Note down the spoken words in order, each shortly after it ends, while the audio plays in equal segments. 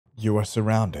You are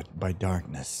surrounded by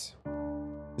darkness.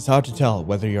 It's hard to tell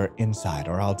whether you're inside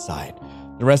or outside.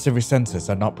 The rest of your senses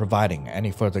are not providing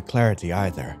any further clarity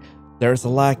either. There is a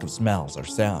lack of smells or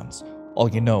sounds.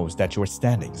 All you know is that you are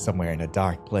standing somewhere in a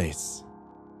dark place.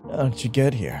 How did you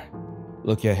get here?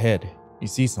 Look ahead. You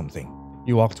see something.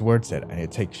 You walk towards it and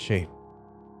it takes shape.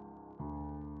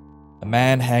 A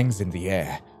man hangs in the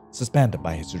air, suspended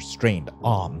by his restrained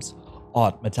arms.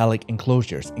 Odd metallic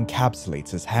enclosures encapsulates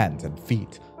his hands and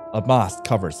feet. A mask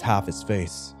covers half his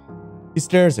face. He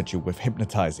stares at you with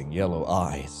hypnotizing yellow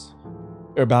eyes.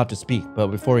 You're about to speak, but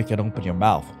before you can open your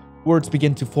mouth, words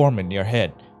begin to form in your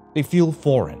head. They feel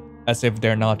foreign, as if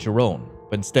they're not your own,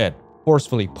 but instead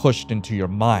forcefully pushed into your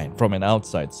mind from an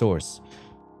outside source.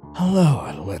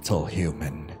 Hello, little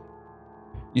human.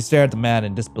 You stare at the man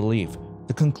in disbelief.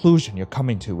 The conclusion you're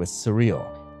coming to is surreal.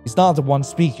 He's not the one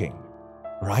speaking,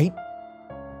 right?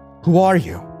 Who are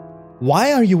you?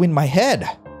 Why are you in my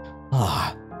head?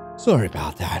 Sorry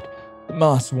about that. The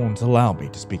mask won't allow me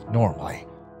to speak normally,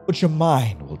 but your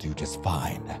mind will do just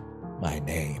fine. My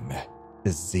name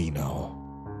is Zeno.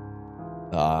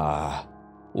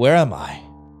 Where am I?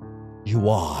 You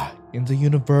are in the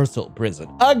universal prison.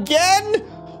 Again?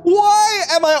 Why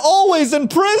am I always in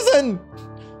prison?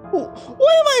 Why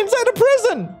am I inside a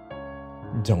prison?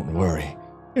 Don't worry.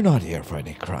 You're not here for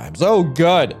any crimes. Oh,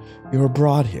 good. You were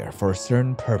brought here for a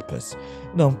certain purpose,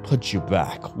 and I'll put you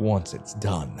back once it's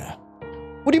done.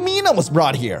 What do you mean I was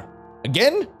brought here?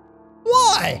 Again?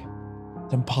 Why?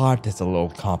 The part is a little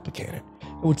complicated.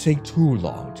 It would take too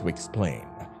long to explain.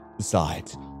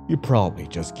 Besides, you probably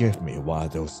just give me one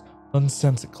of those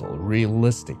nonsensical,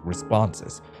 realistic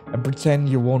responses and pretend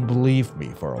you won't believe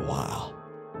me for a while.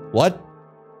 What?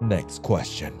 Next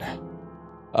question.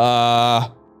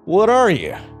 What are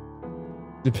you?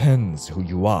 Depends who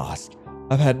you ask.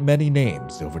 I've had many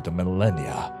names over the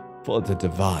millennia. For the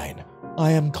divine,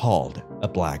 I am called a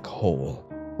black hole.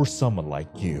 For someone like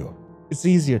you, it's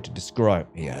easier to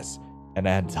describe me as an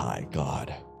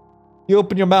anti-god. You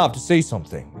open your mouth to say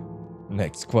something.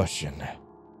 Next question.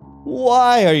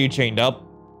 Why are you chained up?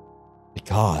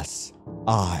 Because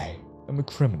I am a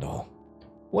criminal.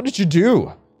 What did you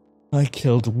do? I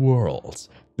killed worlds.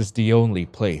 This is the only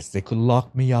place they could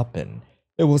lock me up in.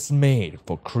 It was made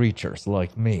for creatures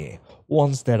like me,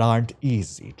 ones that aren't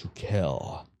easy to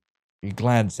kill. He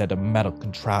glanced at the metal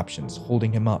contraptions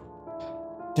holding him up.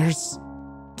 There's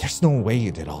no way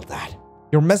you did all that.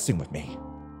 You're messing with me.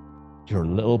 Your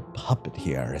little puppet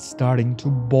here is starting to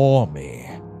bore me.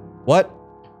 What?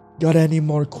 Got any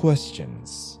more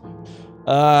questions?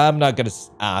 I'm not gonna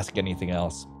ask anything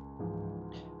else.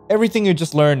 Everything you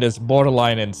just learned is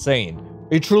borderline insane.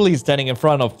 Are you truly standing in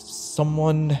front of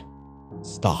someone?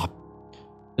 Stop.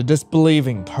 The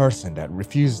disbelieving person that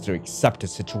refuses to accept a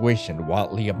situation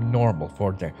wildly abnormal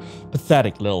for their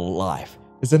pathetic little life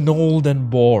is an old and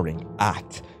boring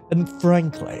act, and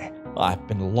frankly, I've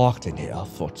been locked in here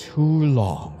for too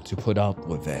long to put up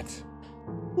with it.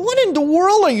 What in the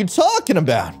world are you talking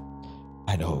about?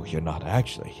 I know you're not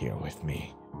actually here with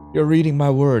me. You're reading my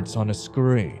words on a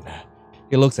screen.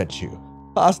 He looks at you,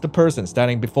 past the person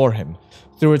standing before him,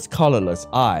 through its colorless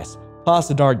eyes, past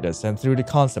the darkness and through the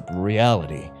concept of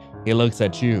reality. He looks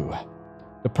at you.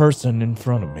 The person in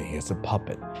front of me is a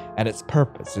puppet, and its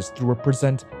purpose is to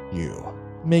represent you,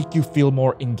 make you feel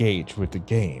more engaged with the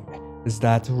game. Is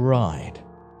that right?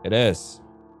 It is.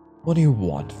 What do you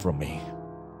want from me?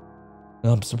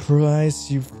 I'm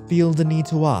surprised you feel the need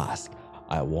to ask.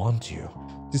 I want you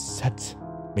to set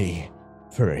me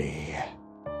free.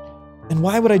 And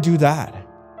why would I do that?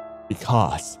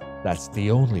 Because that's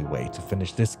the only way to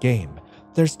finish this game.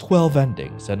 There's 12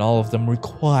 endings and all of them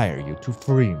require you to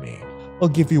free me. I'll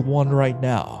give you one right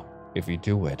now. If you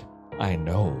do it, I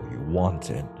know you want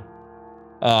it.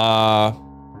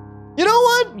 You know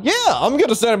what? Yeah, I'm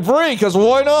gonna set him free, cause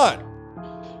why not?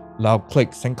 Loud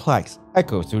clicks and clacks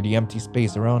echo through the empty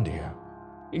space around you.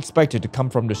 You expect it to come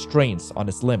from the strains on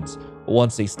his limbs, but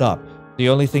once they stop, the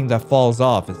only thing that falls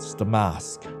off is the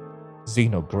mask.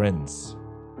 Zeno grins.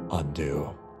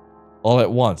 Undo. All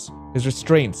at once, his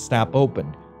restraints snap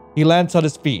open. He lands on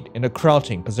his feet in a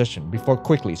crouching position before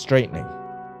quickly straightening.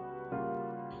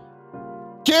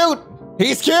 Cute!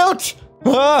 He's cute!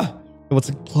 It was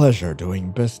a pleasure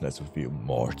doing business with you,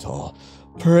 mortal.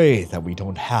 Pray that we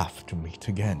don't have to meet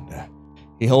again.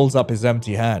 He holds up his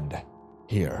empty hand.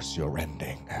 Here's your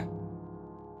ending.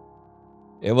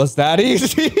 It was that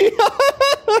easy.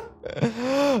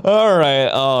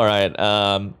 Alright.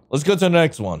 Let's go to the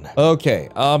next one. Okay,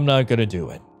 I'm not gonna do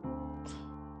it.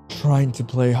 Trying to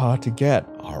play hard to get,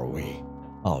 are we?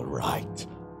 Alright,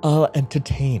 I'll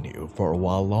entertain you for a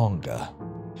while longer.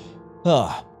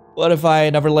 What if I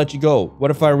never let you go?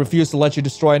 What if I refuse to let you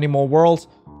destroy any more worlds?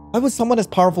 Why would someone as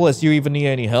powerful as you even need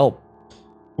any help?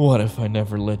 What if I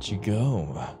never let you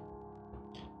go?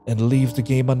 And leave the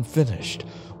game unfinished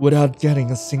without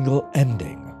getting a single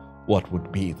ending? What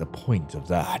would be the point of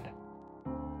that?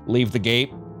 Leave the game?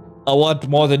 I want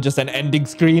more than just an ending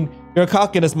screen. Your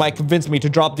cockiness might convince me to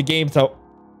drop the game, so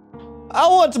I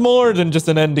want more than just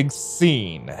an ending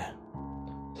scene.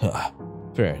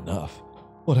 Fair enough.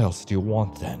 What else do you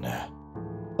want then?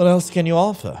 What else can you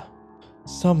offer?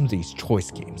 Some of these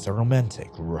choice games are romantic,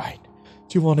 right?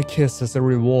 Do you want a kiss as a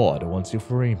reward once you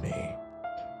free me?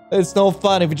 It's no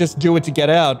fun if you just do it to get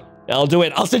out. I'll do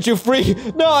it. I'll set you free.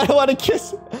 No, I don't want to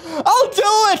kiss. I'll do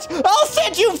it. I'll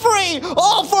set you free.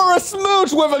 All for a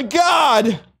smooch with a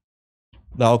god.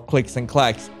 Now clicks and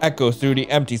clacks echo through the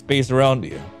empty space around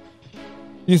you.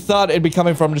 You thought it'd be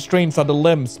coming from the strains on the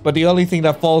limbs, but the only thing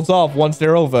that falls off once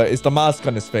they're over is the mask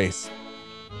on his face.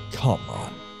 Come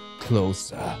on,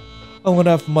 closer. I won't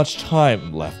have much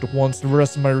time left once the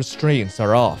rest of my restraints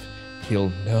are off. He'll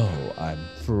know I'm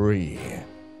free.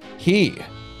 He,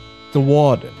 the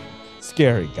warden,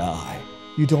 scary guy.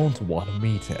 You don't want to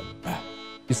meet him.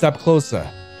 You step closer.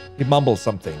 He mumbles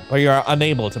something, but you are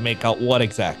unable to make out what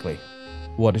exactly.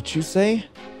 What did you say?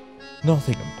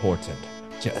 Nothing important.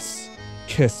 Just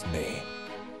kiss me.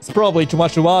 It's probably too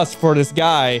much to ask for this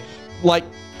guy.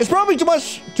 It's probably too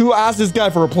much to ask this guy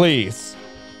for a please.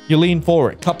 You lean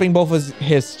forward, cupping both of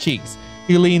his cheeks.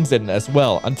 He leans in as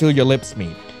well until your lips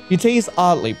meet. He tastes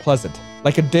oddly pleasant,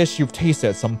 like a dish you've tasted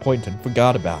at some point and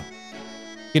forgot about.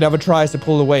 He never tries to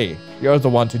pull away. You're the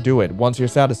one to do it once you're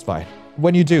satisfied.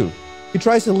 When you do, he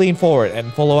tries to lean forward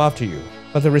and follow after you,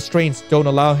 but the restraints don't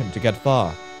allow him to get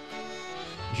far.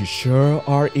 You sure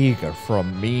are eager for a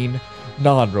mean,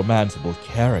 non-romanceable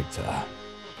character.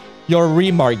 Your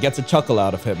remark gets a chuckle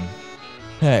out of him.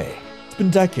 Hey, it's been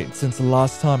decades since the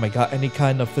last time I got any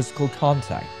kind of physical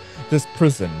contact. This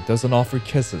prison doesn't offer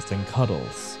kisses and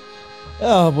cuddles.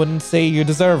 I wouldn't say you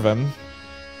deserve him.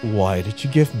 Why did you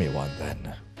give me one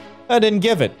then? I didn't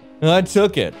give it. I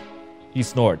took it. He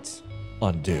snorts.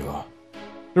 Undo.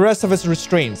 The rest of his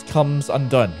restraints comes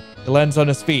undone. He lands on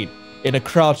his feet in a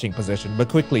crouching position but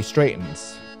quickly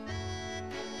straightens.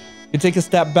 You take a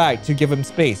step back to give him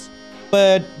space,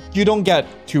 but you don't get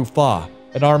too far.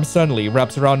 An arm suddenly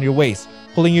wraps around your waist,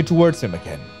 pulling you towards him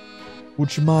again.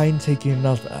 Would you mind taking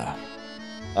another?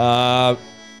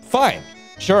 Fine.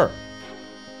 Sure.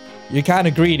 You're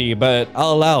kinda greedy, but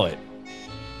I'll allow it.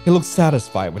 He looks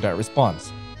satisfied with that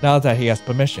response. Now that he has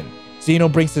permission, Zeno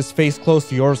brings his face close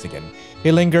to yours again.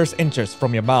 He lingers inches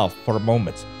from your mouth for a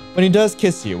moment. When he does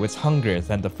kiss you, it's hungrier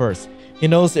than the first. He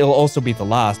knows it'll also be the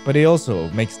last, but he also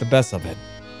makes the best of it.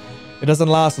 It doesn't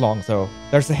last long though.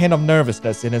 There's a hint of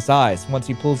nervousness in his eyes once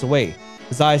he pulls away.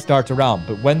 His eyes dart around,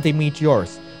 but when they meet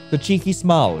yours, the cheeky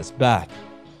smile is back.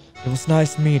 It was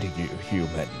nice meeting you,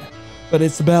 human. But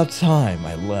it's about time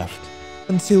I left.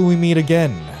 Until we meet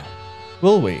again.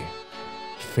 Will we?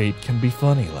 Fate can be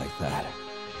funny like that.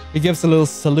 He gives a little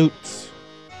salute.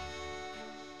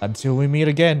 Until we meet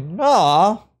again.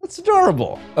 Aw, that's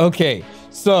adorable. Okay,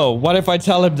 so what if I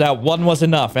tell him that one was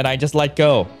enough and I just let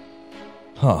go?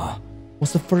 Huh,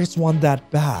 was the first one that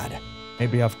bad?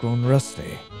 Maybe I've grown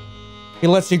rusty. He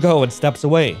lets you go and steps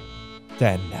away.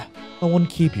 Then, I won't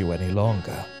keep you any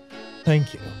longer.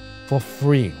 Thank you for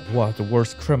freeing one of the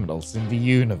worst criminals in the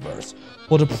universe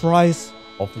for the price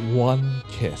of one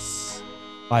kiss.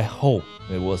 I hope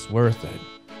it was worth it.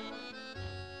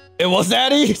 It was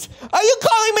that easy? Are you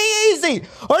calling me easy?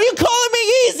 Are you calling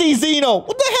me easy, Zeno?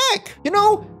 What the heck? You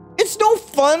know, it's no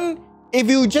fun if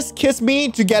you just kiss me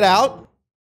to get out.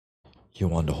 You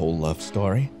want a whole love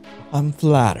story? I'm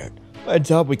flattered. I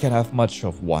doubt we can have much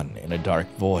of one in a dark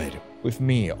void, with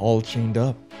me all chained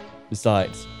up.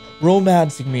 Besides,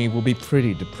 romancing me will be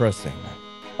pretty depressing.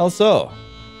 How so?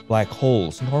 Black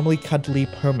holes normally cuddly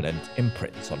permanent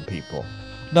imprints on people.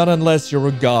 Not unless you're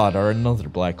a god or another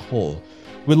black hole.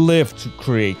 We live to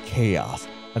create chaos,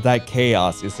 and that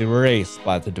chaos is erased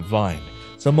by the divine.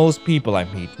 So most people I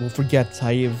meet will forget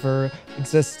I ever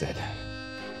existed.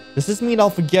 Does this mean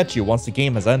I'll forget you once the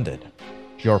game has ended?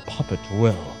 Your puppet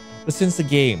will. But since the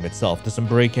game itself doesn't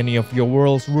break any of your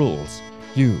world's rules,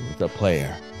 you, the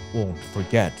player, won't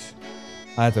forget.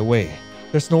 Either way,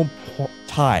 there's no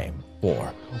time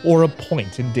for or a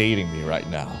point in dating me right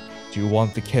now. Do you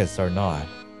want the kiss or not?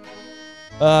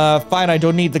 Fine, I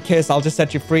don't need the kiss. I'll just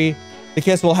set you free. The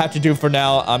kiss will have to do for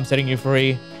now. I'm setting you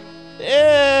free.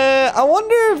 I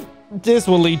wonder if this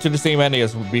will lead to the same ending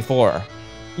as before.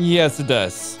 Yes, it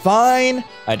does. Fine,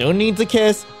 I don't need the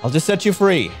kiss. I'll just set you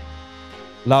free.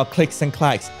 Loud clicks and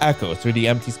clacks echo through the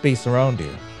empty space around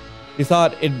you. You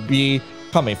thought it'd be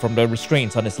coming from the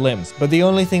restraints on his limbs, but the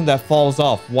only thing that falls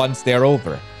off once they're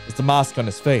over is the mask on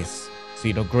his face.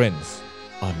 Zeno grins.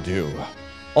 Undo.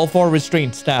 All 4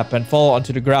 restraints snap and fall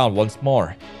onto the ground once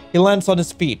more. He lands on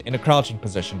his feet in a crouching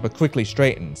position, but quickly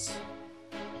straightens.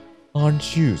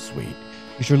 Aren't you sweet?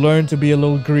 You should learn to be a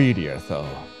little greedier,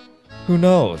 though. Who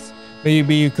knows?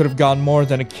 Maybe you could have gotten more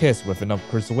than a kiss with enough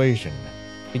persuasion.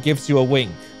 He gives you a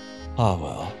wink. Ah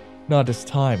well, not this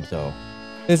time, though.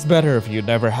 It's better if you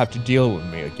never have to deal with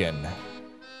me again.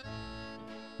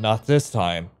 Not this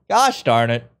time. Gosh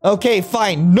darn it. Okay,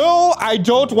 fine. No, I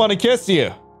don't want to kiss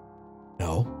you.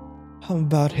 No? How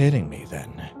about hitting me then?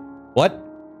 What?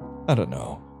 I don't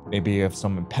know. Maybe you have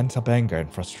some pent-up anger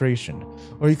and frustration,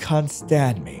 or you can't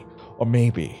stand me, or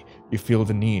maybe you feel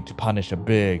the need to punish a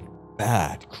big,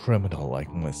 bad criminal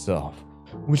like myself.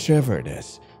 Whichever it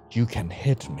is, you can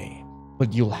hit me,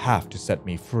 but you'll have to set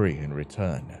me free in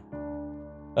return.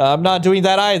 I'm not doing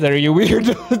that either, you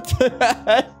weirdo.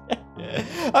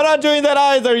 I'm not doing that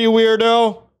either, you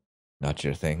weirdo. Not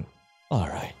your thing.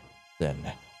 Alright, then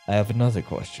I have another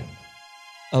question.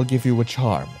 I'll give you a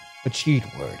charm, a cheat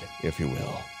word, if you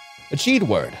will. A cheat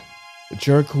word. The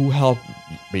jerk who helped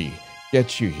me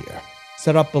get you here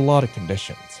set up a lot of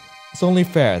conditions. It's only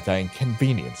fair that I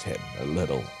inconvenience him a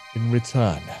little in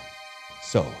return.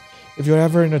 So, if you're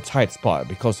ever in a tight spot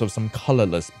because of some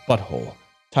colorless butthole,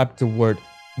 type the word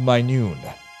minune.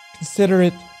 Consider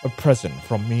it a present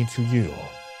from me to you.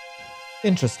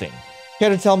 Interesting. Care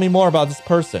to tell me more about this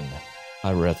person?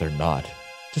 I'd rather not.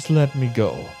 Just let me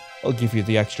go. I'll give you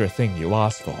the extra thing you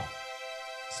asked for.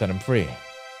 Set him free.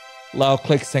 Loud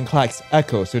clicks and clacks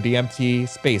echo through the empty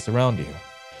space around you.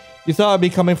 You thought it'd be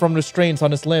coming from restraints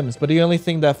on his limbs, but the only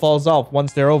thing that falls off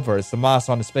once they're over is the mask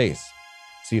on his face.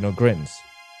 Zeno grins.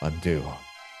 Undo.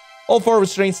 All 4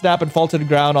 restraints snap and fall to the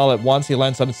ground all at once. He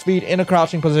lands on his feet in a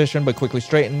crouching position, but quickly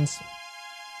straightens.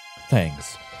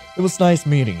 Thanks. It was nice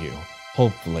meeting you.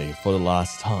 Hopefully for the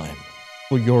last time.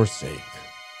 For your sake.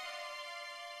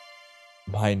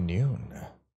 Minune.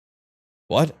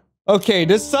 What? Okay,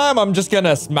 this time I'm just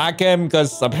gonna smack him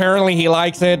because apparently he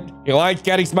likes it. He likes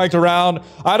getting smacked around.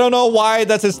 I don't know why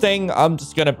that's his thing. I'm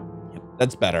just gonna...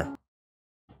 That's better.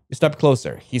 You step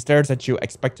closer. He stares at you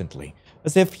expectantly,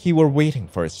 as if he were waiting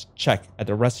for his check at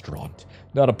the restaurant,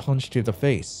 not a punch to the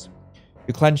face.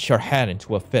 You clench your hand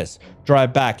into a fist, draw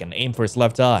it back, and aim for his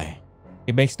left eye.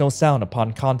 He makes no sound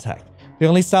upon contact. The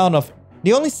only sign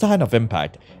of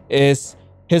impact is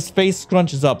his face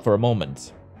scrunches up for a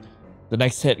moment. The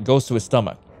next hit goes to his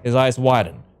stomach. His eyes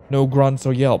widen. No grunts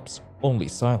or yelps, only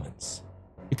silence.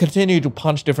 You continue to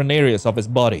punch different areas of his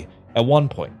body. At one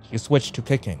point, you switch to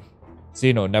kicking.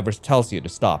 Zeno never tells you to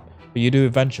stop, but you do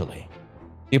eventually.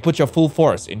 You put your full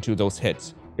force into those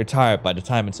hits. You're tired by the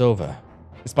time it's over.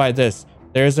 Despite this,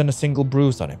 there isn't a single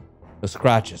bruise on him. No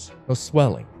scratches, no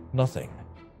swelling, nothing.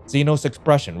 Zeno's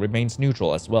expression remains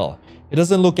neutral as well. He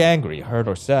doesn't look angry, hurt,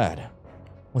 or sad.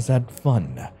 Was that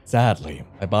fun? Sadly,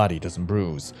 my body doesn't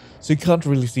bruise, so you can't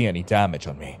really see any damage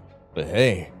on me. But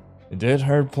hey, it did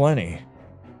hurt plenty.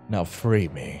 Now free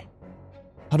me.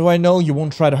 How do I know you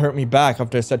won't try to hurt me back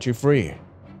after I set you free?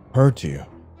 Hurt you?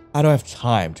 I don't have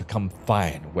time to come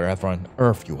find wherever on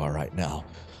earth you are right now.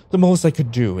 The most I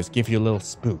could do is give you a little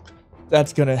spook.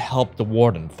 That's gonna help the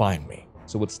warden find me,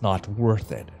 so it's not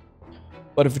worth it.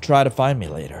 But if you try to find me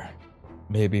later,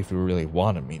 maybe if you really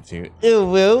wanted me to. It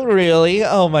will, really?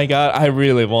 Oh my god, I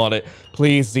really want it.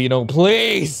 Please, Zeno,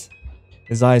 please!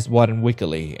 His eyes widen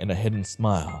wickedly in a hidden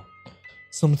smile.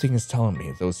 Something is telling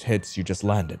me those hits you just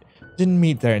landed didn't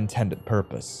meet their intended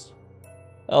purpose.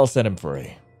 I'll set him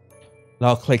free.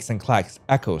 Loud clicks and clacks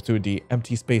echo through the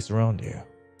empty space around you.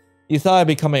 You thought it'd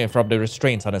be coming from the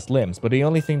restraints on his limbs, but the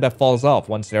only thing that falls off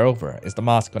once they're over is the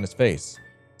mask on his face.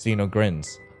 Zeno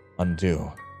grins.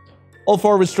 Undo. All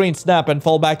 4 restraints snap and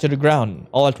fall back to the ground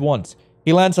all at once.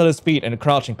 He lands on his feet in a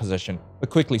crouching position, but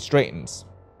quickly straightens.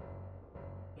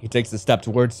 He takes a step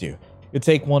towards you. You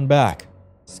take one back.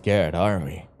 Scared, are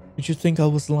we? Did you think I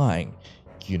was lying?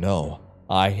 You know,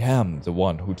 I am the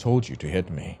one who told you to hit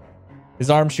me.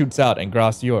 His arm shoots out and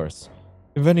grasps yours.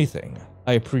 If anything,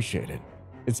 I appreciate it.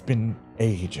 It's been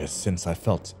ages since I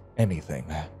felt anything.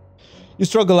 You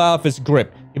struggle out of his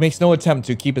grip. He makes no attempt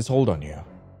to keep his hold on you.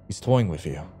 He's toying with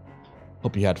you.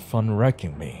 Hope you had fun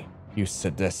wrecking me, you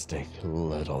sadistic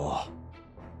little...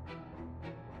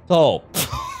 Oh.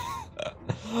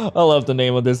 I love the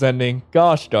name of this ending.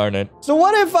 Gosh darn it. So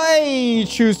what if I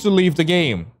choose to leave the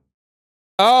game?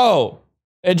 Oh,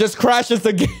 it just crashes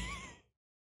the game.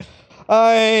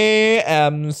 I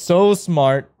am so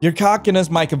smart. Your cockiness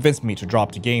might convince me to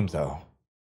drop the game though.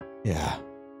 Yeah,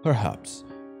 perhaps.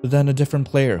 But then a different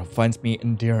player who finds me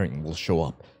endearing will show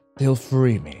up. They'll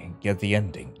free me, get the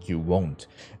ending, you won't,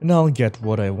 and I'll get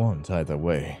what I want either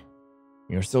way.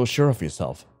 You're so sure of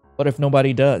yourself, but if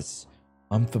nobody does?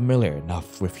 I'm familiar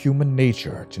enough with human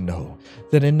nature to know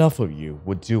that enough of you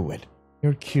would do it.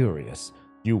 You're curious.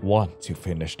 You want to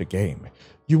finish the game.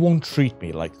 You won't treat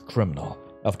me like a criminal.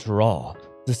 After all,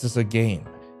 this is a game.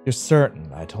 You're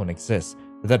certain I don't exist,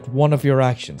 that one of your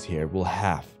actions here will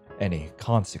have any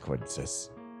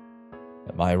consequences.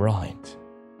 Am I right?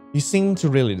 You seem to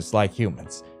really dislike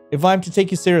humans. If I'm to take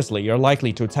you seriously, you're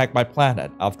likely to attack my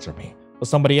planet after me, or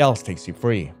somebody else takes you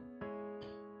free.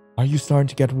 Are you starting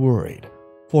to get worried?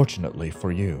 Fortunately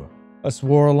for you, I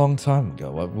swore a long time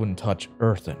ago I wouldn't touch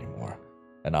Earth anymore,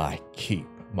 and I keep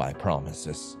my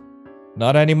promises.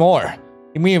 Not anymore.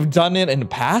 You may have done it in the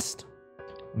past?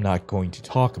 I'm not going to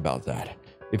talk about that.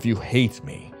 If you hate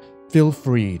me, feel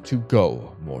free to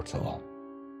go, mortal.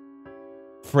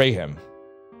 Fray him.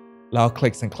 Loud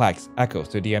clicks and clacks echo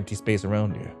through the empty space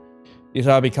around you. These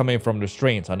are coming from the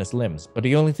restraints on his limbs, but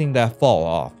the only thing that fall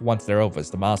off once they're over is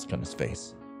the mask on his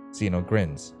face. Xeno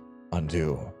grins.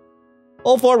 Undo.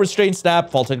 All four restraints snap,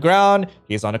 fall to the ground.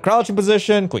 He's on a crouching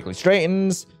position, quickly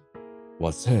straightens.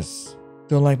 What's this?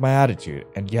 Don't like my attitude,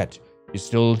 and yet you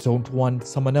still don't want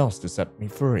someone else to set me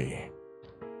free.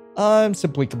 I'm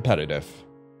simply competitive.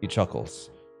 He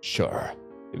chuckles. Sure,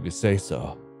 if you say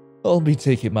so. I'll be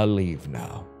taking my leave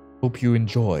now. Hope you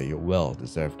enjoy your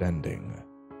well-deserved ending.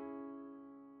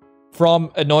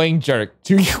 From annoying jerk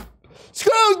to you.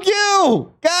 Screw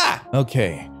you! Gah!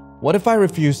 Okay, what if I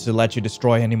refuse to let you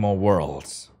destroy any more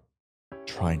worlds?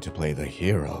 Trying to play the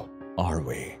hero, are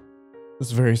we?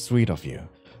 It's very sweet of you,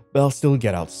 but I'll still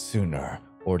get out sooner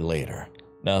or later,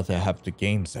 now that I have the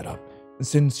game set up. And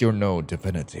since you're no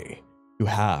divinity, you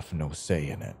have no say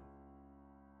in it.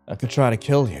 I could try to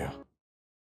kill you.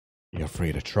 You're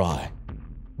free to try.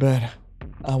 But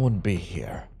I wouldn't be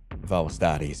here if I was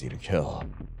that easy to kill.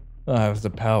 I have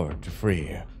the power to free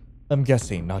you. I'm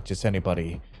guessing not just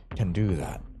anybody can do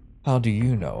that. How do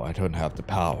you know I don't have the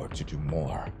power to do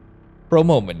more? For a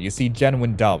moment, you see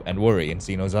genuine doubt and worry in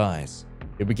Xeno's eyes.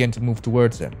 You begin to move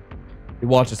towards him. He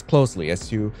watches closely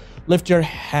as you lift your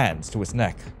hands to his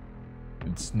neck.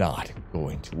 It's not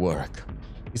going to work.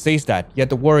 He says that,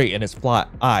 yet the worry in his flat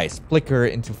eyes flicker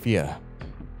into fear.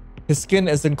 His skin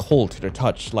isn't cold to the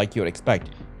touch like you would expect.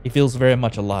 He feels very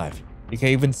much alive. You can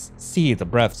even see the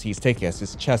breaths he's taking as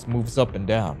his chest moves up and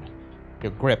down.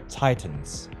 Your grip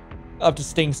tightens. After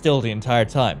staying still the entire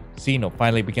time, Xeno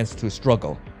finally begins to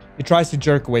struggle. He tries to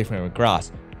jerk away from your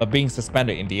grasp, but being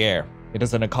suspended in the air, it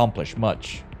doesn't accomplish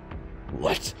much.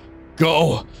 Let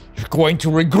go! You're going to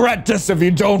regret this if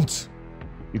you don't!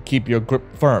 You keep your grip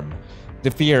firm,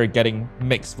 the fear getting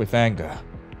mixed with anger.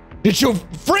 Did you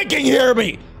freaking hear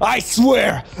me? I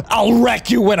swear, I'll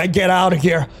wreck you when I get out of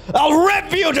here. I'll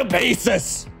rip you to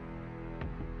pieces!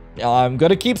 I'm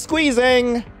gonna keep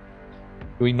squeezing.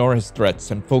 You ignore his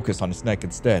threats and focus on his neck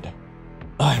instead.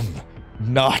 I'm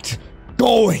not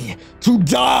going to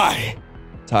die!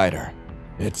 Tighter.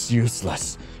 It's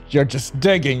useless. You're just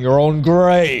digging your own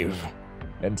grave.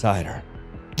 And tighter.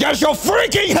 Get your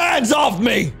freaking hands off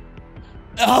me!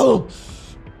 Oh!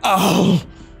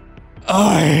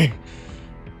 I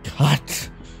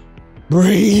can't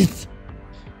breathe.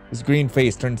 His green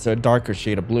face turns to a darker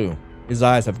shade of blue. His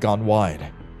eyes have gone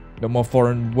wide. No more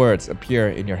foreign words appear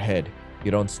in your head.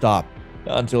 You don't stop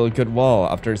until a good while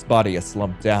after his body is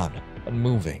slumped down,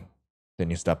 unmoving.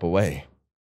 Then you step away.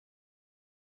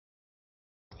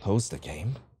 Close the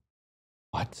game?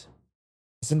 What?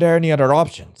 Isn't there any other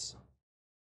options?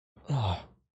 Ah,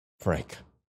 frick.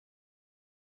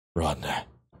 Run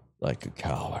like a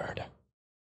coward.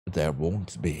 There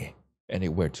won't be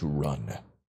anywhere to run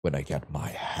when I get my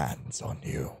hands on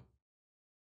you.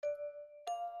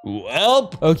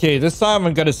 Well, okay, this time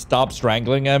I'm gonna stop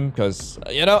strangling him because,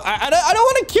 you know, I don't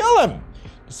want to kill him.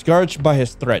 Discouraged by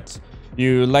his threats,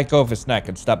 you let go of his neck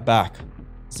and step back.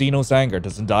 Xeno's anger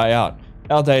doesn't die out.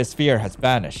 Now that his fear has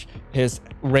vanished, his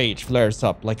rage flares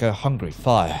up like a hungry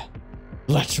fire.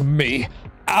 Let me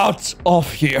out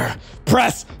of here.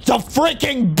 Press the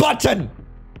freaking button.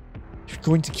 You're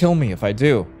going to kill me if I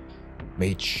do.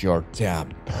 Meet your damn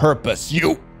purpose,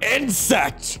 you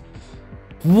insect!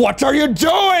 What are you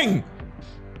doing?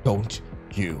 Don't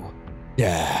you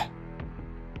dare.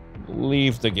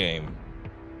 Leave the game.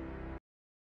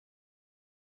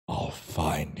 I'll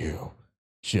find you.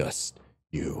 Just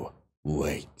you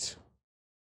wait.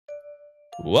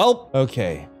 Well,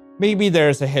 okay. Maybe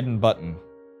there's a hidden button.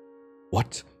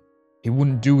 What? He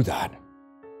wouldn't do that.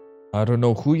 I don't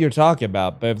know who you're talking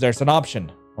about, but if there's an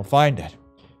option, I'll find it.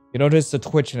 You notice the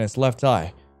twitch in his left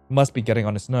eye. Must be getting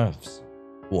on his nerves.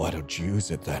 Why don't you use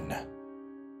it then?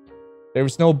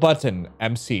 There's no button,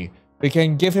 MC. We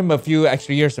can give him a few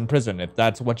extra years in prison if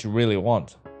that's what you really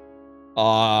want.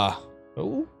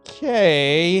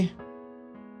 Okay.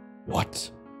 What?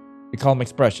 The calm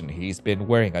expression he's been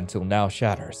wearing until now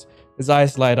shatters. His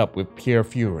eyes light up with pure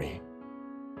fury.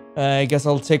 I guess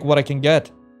I'll take what I can get.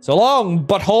 So long,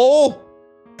 butthole!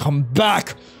 Come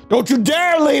back! Don't you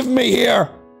dare leave me here!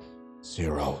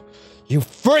 Zero, you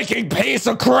freaking piece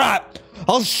of crap!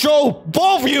 I'll show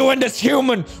both you and this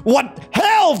human what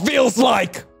hell feels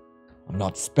like! I'm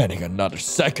not spending another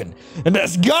second in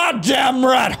this goddamn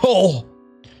rat hole!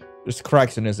 There's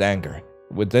cracks in his anger.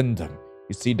 Within them,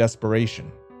 you see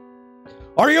desperation.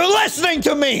 Are you listening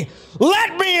to me?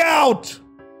 Let me out!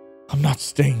 I'm not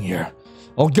staying here.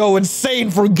 I'll go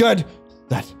insane for good.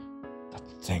 That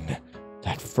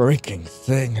freaking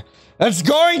thing, that's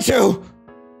going to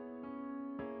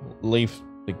leave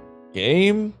the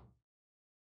game?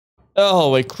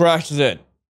 Oh, it crashes it.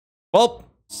 Well,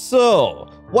 so,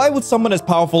 why would someone as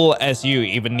powerful as you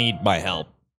even need my help?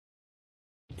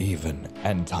 Even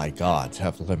anti-gods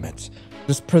have limits.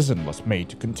 This prison was made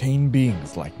to contain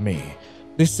beings like me.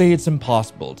 They say it's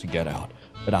impossible to get out,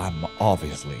 but I'm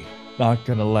obviously not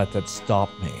gonna let that stop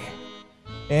me.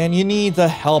 And you need the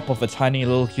help of a tiny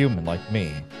little human like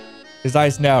me. His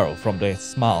eyes narrow from the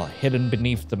smile hidden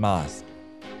beneath the mask.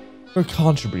 Your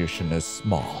contribution is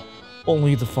small,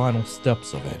 only the final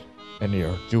steps of it,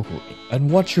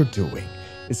 and what you're doing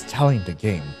is telling the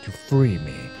game to free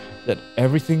me, that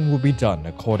everything will be done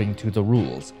according to the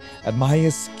rules, and my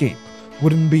escape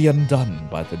wouldn't be undone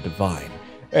by the divine.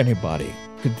 Anybody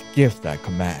could give that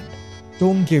command.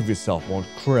 Don't give yourself more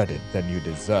credit than you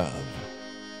deserve.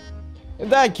 In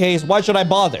that case, why should I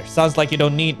bother? Sounds like you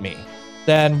don't need me.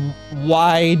 Then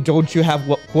why don't you have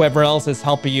whoever else is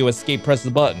helping you escape press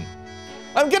the button?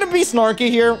 I'm gonna be snarky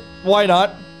here. Why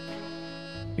not?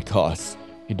 Because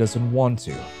he doesn't want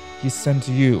to. He sent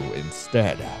you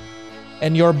instead.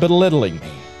 And you're belittling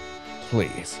me.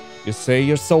 Please, you say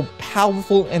you're so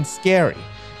powerful and scary.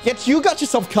 Yet you got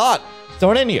yourself caught.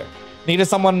 Thrown in here. Needed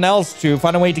someone else to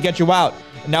find a way to get you out.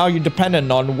 And now you're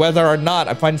dependent on whether or not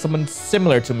I find someone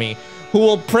similar to me who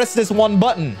will press this one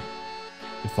button.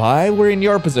 If I were in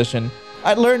your position,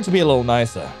 I'd learn to be a little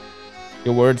nicer.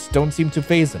 Your words don't seem to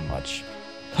faze him much.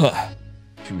 Huh.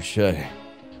 Touché.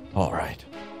 Alright,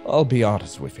 I'll be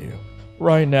honest with you.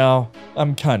 Right now,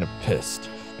 I'm kind of pissed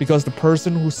because the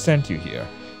person who sent you here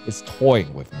is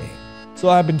toying with me. So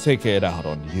I've been taking it out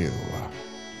on you.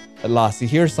 At last, he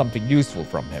hears something useful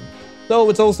from him, though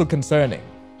it's also concerning.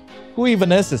 Who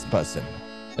even is this person?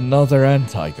 Another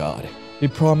anti-god. He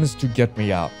promised to get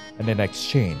me out, and in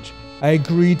exchange, I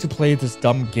agreed to play this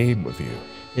dumb game with you.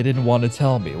 He didn't want to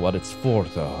tell me what it's for,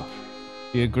 though.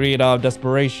 He agreed out of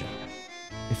desperation.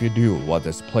 If you knew what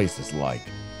this place is like,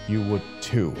 you would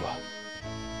too.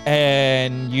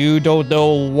 And you don't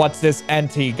know what this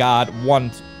anti-god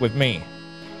wants with me?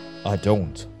 I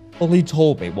don't. All he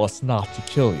told me was not to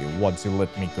kill you once you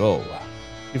let me go.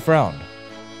 He frowned.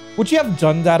 Would you have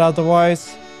done that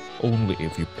otherwise? Only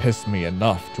if you pissed me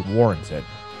enough to warrant it.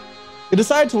 You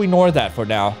decided to ignore that for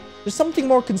now. There's something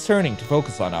more concerning to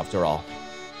focus on after all.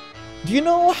 Do you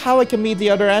know how I can meet the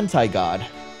other anti-god?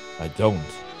 I don't,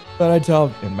 but I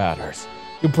doubt it matters.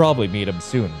 You'll probably meet him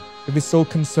soon, if he's so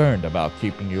concerned about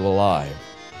keeping you alive.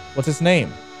 What's his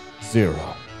name?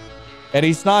 Zero. And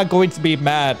he's not going to be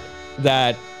mad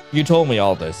that you told me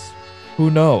all this. Who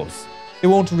knows? It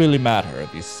won't really matter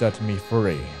if you set me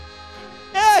free.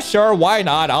 Yeah, sure, why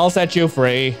not? I'll set you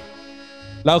free.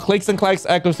 Now clicks and clacks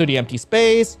echoes through the empty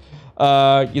space.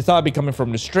 You thought it'd be coming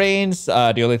from the strains.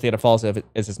 The only thing that falls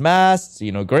is his mask.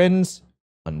 Zeno grins.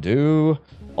 Undo.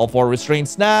 All four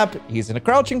restraints snap. He's in a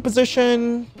crouching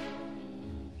position.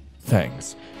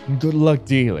 Thanks. And good luck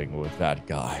dealing with that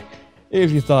guy.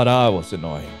 If you thought I was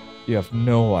annoying, you have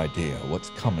no idea what's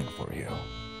coming for you.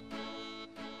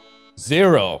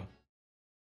 Zero.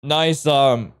 Nice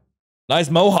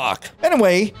mohawk.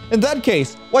 Anyway, in that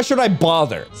case, why should I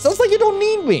bother? Sounds like you don't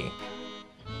need me.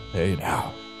 Hey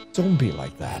now, don't be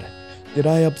like that. Did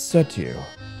I upset you?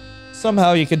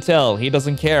 Somehow you can tell he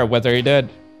doesn't care whether he did.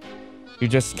 You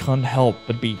just can't help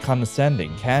but be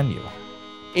condescending, can you?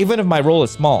 Even if my role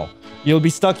is small, you'll be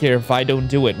stuck here if I don't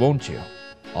do it, won't you?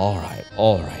 Alright.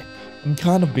 I'm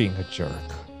kind of being a jerk.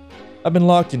 I've been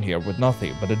locked in here with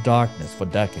nothing but the darkness for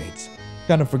decades.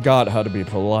 Kind of forgot how to be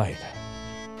polite.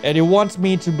 And you want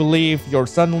me to believe you're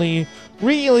suddenly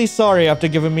really sorry after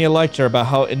giving me a lecture about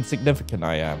how insignificant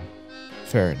I am.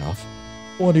 Fair enough.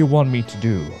 What do you want me to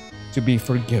do to be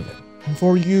forgiven and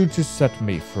for you to set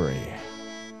me free?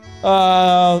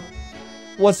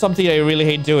 What's something I really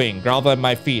hate doing? Grovel at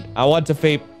my feet. I want a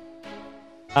favor.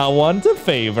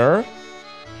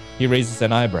 He raises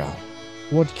an eyebrow.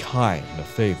 What kind of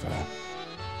favor?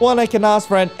 One I can ask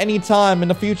for at any time in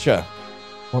the future.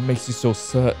 What makes you so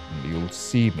certain you'll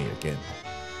see me again?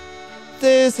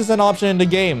 This is an option in the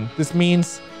game. This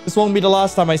means this won't be the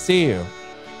last time I see you.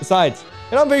 Besides,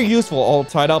 you're not very useful all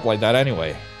tied up like that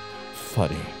anyway.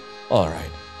 Funny.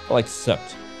 Alright, I'll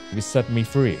accept. If you set me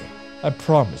free, I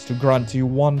promise to grant you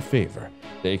one favor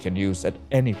that you can use at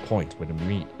any point when we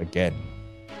meet again.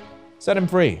 Set him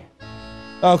free.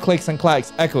 Oh, clicks and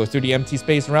clacks echo through the empty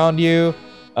space around you.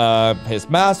 His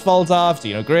mask falls off.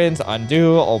 Zeno grins.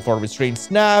 Undo. All four restraints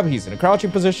snap. He's in a crouching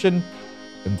position.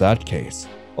 In that case,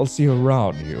 I'll see you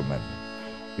around, human.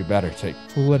 You better take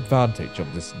full advantage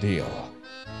of this deal.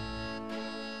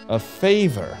 A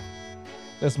favor.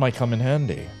 This might come in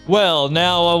handy. Well,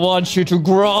 now I want you to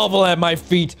grovel at my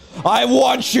feet. I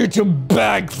want you to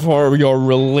beg for your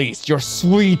release. Your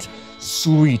sweet,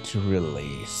 sweet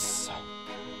release.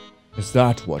 Is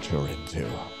that what you're into?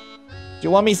 Do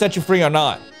you want me to set you free or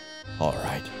not?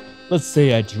 Alright, let's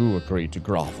say I do agree to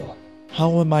grovel.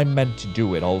 How am I meant to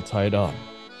do it all tied up?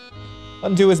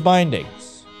 Undo his bindings.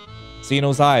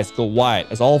 Zeno's eyes go wide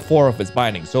as all four of his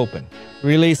bindings open,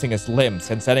 releasing his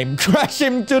limbs and sending him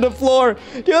crashing to the floor.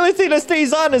 The only thing that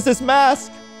stays on is his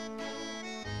mask.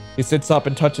 He sits up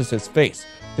and touches his face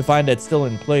to find it still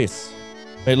in place.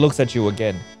 When he looks at you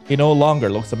again, he no longer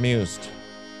looks amused.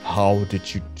 How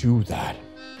did you do that?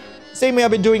 Same way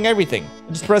I've been doing everything.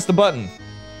 I just press the button.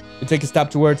 You take a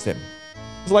step towards him.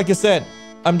 It's like I said,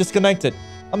 I'm disconnected.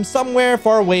 I'm somewhere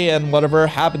far away and whatever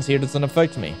happens here doesn't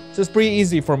affect me. So it's pretty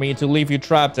easy for me to leave you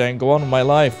trapped and go on with my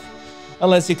life.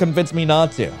 Unless you convince me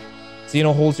not to.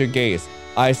 Zeno holds your gaze,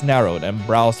 eyes narrowed and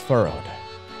brows furrowed.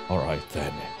 Alright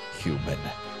then, human.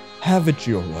 Have it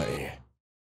your way.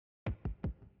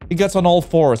 He gets on all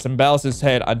fours and bows his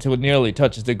head until it nearly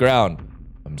touches the ground.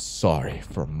 I'm sorry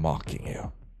for mocking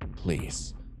you.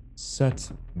 Please,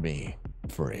 set me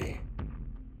free.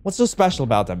 What's so special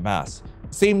about that mask?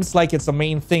 Seems like it's the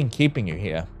main thing keeping you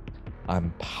here.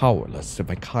 I'm powerless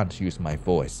if I can't use my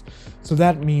voice, so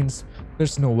that means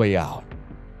there's no way out.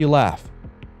 You laugh.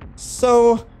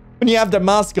 So, when you have that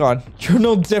mask on, you're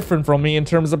no different from me in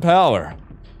terms of power.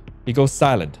 He goes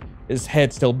silent, his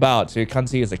head still bowed so you can't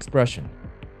see his expression.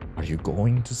 Are you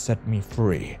going to set me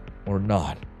free or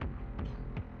not?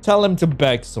 Tell him to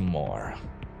beg some more.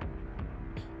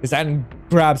 His hand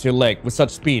grabs your leg with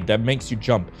such speed that makes you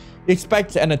jump. He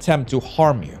expects an attempt to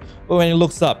harm you, but when he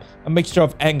looks up, a mixture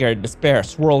of anger and despair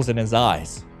swirls in his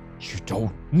eyes. You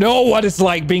don't know what it's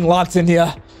like being locked in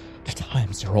here. The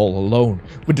times you're all alone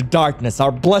with the darkness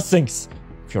are blessings.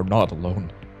 If you're not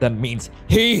alone, that means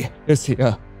he is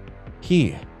here.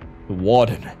 He, the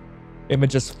warden.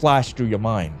 Images flash through your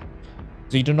mind.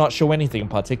 So you do not show anything in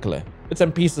particular. Bits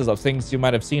and pieces of things you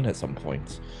might have seen at some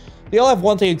point. They all have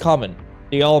one thing in common.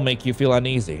 They all make you feel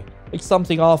uneasy, like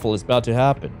something awful is about to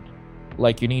happen.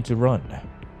 Like you need to run.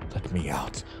 Let me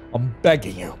out. I'm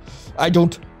begging you. I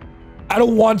don't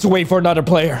want to wait for another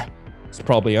player. He's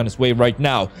probably on his way right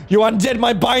now. You undid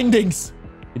my bindings.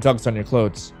 He tugs on your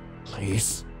clothes.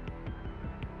 Please.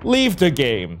 Leave the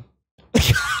game.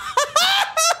 It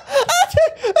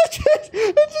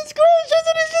just crashes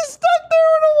and he's just stuck there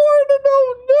with a warden. Oh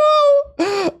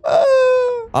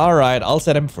no. Alright, I'll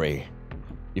set him free.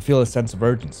 You feel a sense of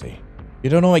urgency. You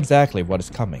don't know exactly what is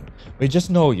coming, but you just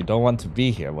know you don't want to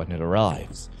be here when it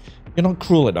arrives. You're not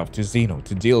cruel enough to Zeno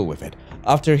to deal with it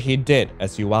after he did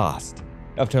as you asked.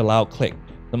 After a loud click,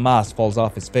 the mask falls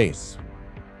off his face.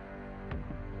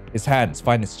 His hands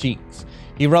find his cheeks.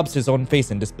 He rubs his own face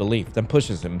in disbelief, then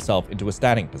pushes himself into a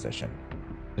standing position.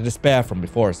 The despair from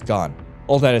before is gone.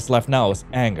 All that is left now is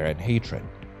anger and hatred.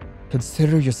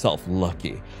 Consider yourself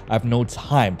lucky. I have no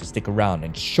time to stick around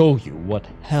and show you what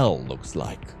hell looks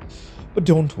like. But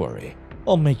don't worry.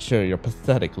 I'll make sure your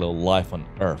pathetic little life on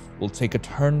Earth will take a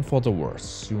turn for the worse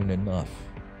soon enough.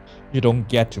 You don't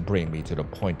get to bring me to the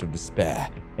point of despair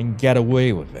and get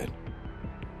away with it.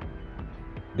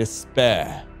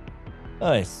 Despair.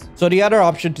 Nice. So the other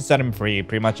option to set him free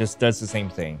pretty much just does the same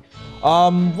thing.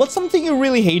 What's something you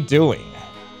really hate doing?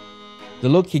 The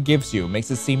look he gives you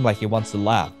makes it seem like he wants to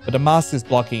laugh, but the mask is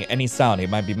blocking any sound he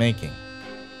might be making.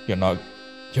 You're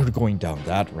going down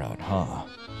that route, huh?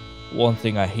 One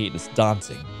thing I hate is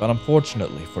dancing, but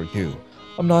unfortunately for you,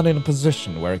 I'm not in a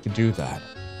position where I can do that.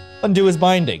 Undo his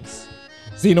bindings.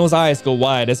 Zeno's eyes go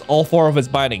wide as all four of his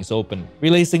bindings open,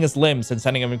 releasing his limbs and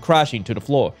sending him crashing to the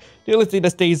floor. The only thing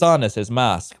that stays on is his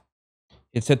mask.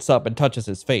 He sits up and touches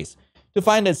his face, to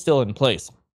find it still in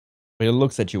place. When he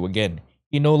looks at you again,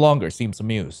 he no longer seems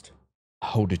amused.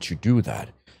 How did you do that?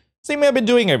 Seem I've been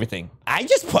doing everything. I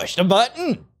just pushed a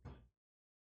button.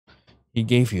 He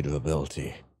gave you the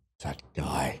ability. That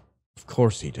guy. Of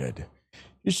course he did.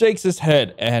 He shakes his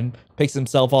head and picks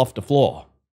himself off the floor.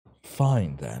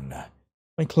 Fine then.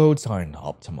 My clothes are in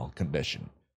optimal condition,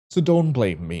 so don't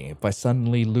blame me if I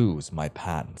suddenly lose my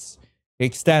pants. He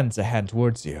extends a hand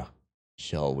towards you.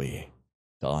 Shall we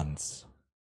dance?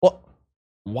 What?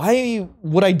 Why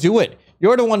would I do it?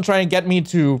 You're the one trying to get me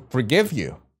to forgive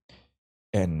you.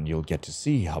 And you'll get to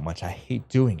see how much I hate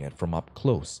doing it from up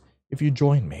close if you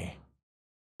join me.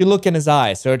 You look in his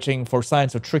eyes, searching for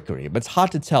signs of trickery, but it's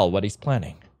hard to tell what he's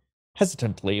planning.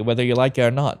 Hesitantly, whether you like it or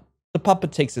not, the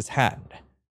puppet takes his hand.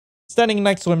 Standing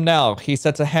next to him now, he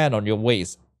sets a hand on your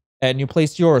waist, and you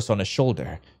place yours on his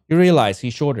shoulder. You realize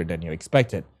he's shorter than you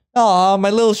expected. Ah, my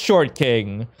little short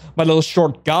king, my little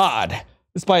short god.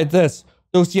 Despite this,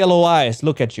 those yellow eyes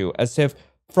look at you as if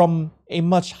from a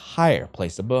much higher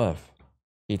place above.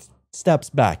 He steps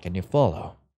back and you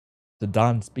follow. The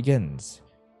dance begins.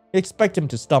 You expect him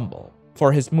to stumble,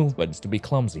 for his movements to be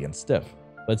clumsy and stiff,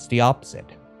 but it's the opposite.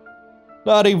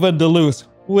 Not even the loose,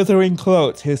 withering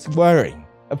clothes he's wearing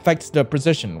affects the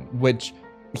precision which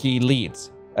he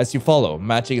leads. As you follow,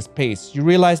 matching his pace, you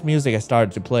realize music has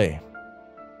started to play.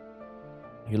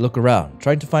 You look around,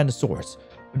 trying to find the source,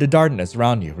 but the darkness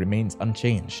around you remains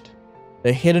unchanged.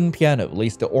 The hidden piano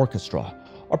leads the orchestra,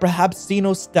 or perhaps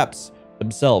Zeno's steps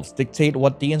themselves dictate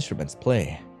what the instruments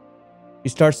play. He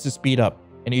starts to speed up,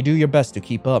 and you do your best to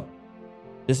keep up.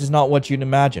 This is not what you'd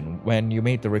imagine when you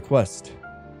made the request.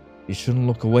 You shouldn't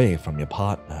look away from your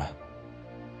partner.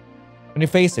 When you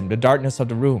face him, the darkness of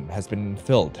the room has been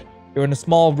filled. You're in a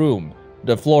small room.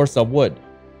 The floors are wood.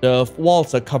 The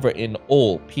walls are covered in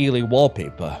old, peely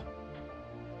wallpaper.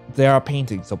 There are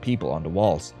paintings of people on the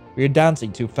walls. You're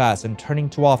dancing too fast and turning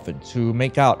too often to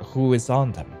make out who is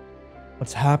on them.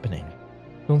 What's happening?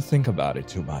 Don't think about it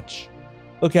too much.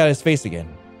 Look at his face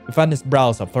again. You find his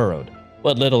brows are furrowed.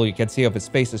 What little you can see of his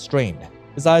face is strained.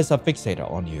 His eyes are fixated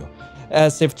on you,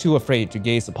 as if too afraid to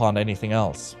gaze upon anything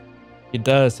else. He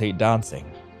does hate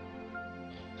dancing.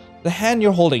 The hand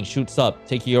you're holding shoots up,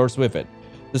 taking yours with it.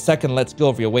 The second lets go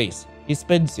of your waist. He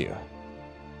spins you.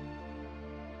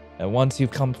 And once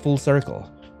you've come full circle,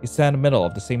 you stand in the middle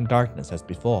of the same darkness as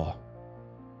before.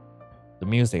 The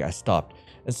music has stopped,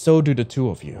 and so do the two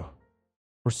of you.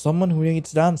 For someone who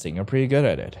hates dancing, you're pretty good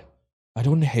at it. I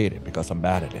don't hate it because I'm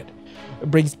bad at it. It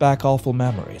brings back awful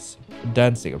memories.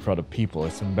 Dancing in front of people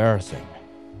is embarrassing.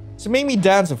 So make me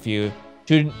dance with you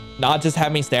to not just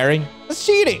have me staring? That's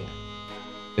cheating!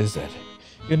 Is it?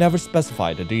 You never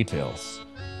specify the details.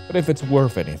 But if it's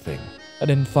worth anything, I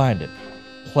didn't find it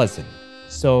pleasant.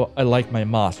 So I like my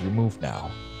mask removed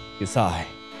now. You sigh.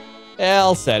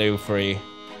 I'll set you free.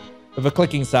 With a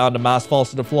clicking sound, the mask falls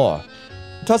to the floor.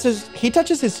 He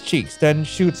touches his cheeks, then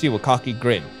shoots you a cocky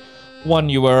grin. One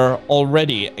you were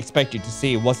already expecting to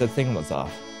see once the thing was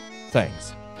off.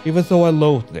 Thanks. Even though I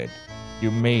loathed it,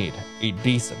 you made a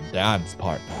decent dance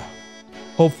partner.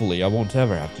 Hopefully I won't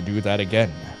ever have to do that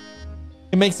again.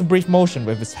 He makes a brief motion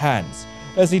with his hands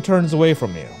as he turns away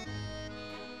from you.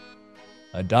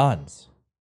 A dance.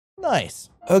 Nice.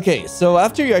 Okay, so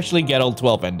after you actually get all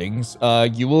 12 endings,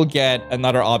 you will get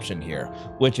another option here,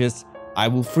 which is, I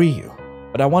will free you.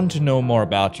 But I want to know more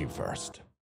about you first.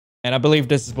 And I believe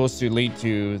this is supposed to lead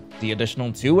to the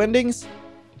additional 2 endings?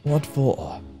 What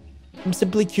for? I'm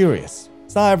simply curious.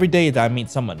 It's not every day that I meet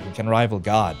someone who can rival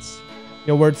gods.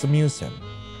 Your words amuse him.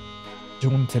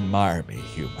 Don't admire me,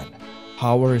 human.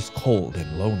 Power is cold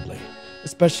and lonely,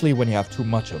 especially when you have too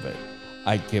much of it.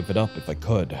 I'd give it up if I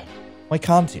could. Why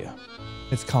can't you?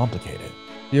 It's complicated.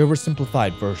 The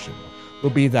oversimplified version will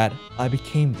be that I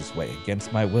became this way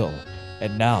against my will,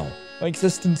 and now my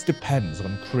existence depends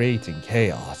on creating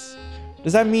chaos.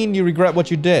 Does that mean you regret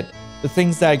what you did? The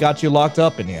things that got you locked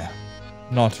up in here?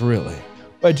 Not really.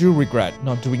 But I do regret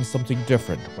not doing something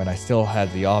different when I still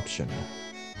had the option.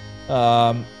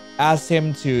 Ask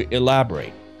him to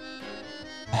elaborate.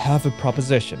 I have a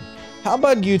proposition. How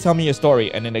about you tell me your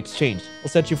story and in exchange, I'll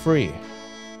set you free.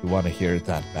 You want to hear it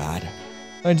that bad?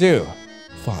 I do.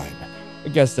 Fine. I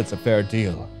guess that's a fair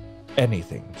deal.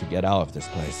 Anything to get out of this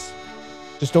place.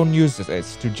 Just don't use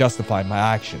this to justify my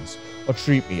actions or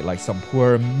treat me like some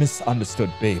poor,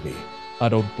 misunderstood baby. I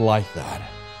don't like that.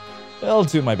 I'll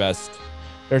do my best.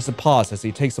 There's a pause as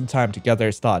he takes some time to gather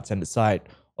his thoughts and decide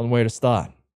on where to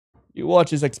start. You watch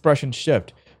his expression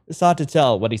shift. It's hard to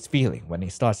tell what he's feeling when he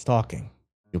starts talking.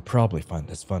 You'll probably find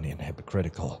this funny and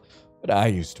hypocritical, but I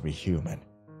used to be human.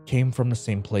 Came from the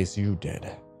same place you did.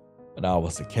 When I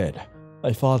was a kid,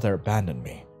 my father abandoned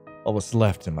me. I was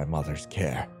left in my mother's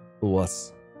care, who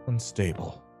was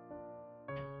unstable.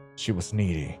 She was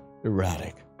needy,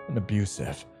 erratic, and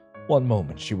abusive. One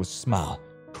moment she would smile,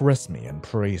 caress me, and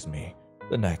praise me.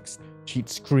 The next, she'd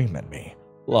scream at me,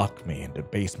 lock me in the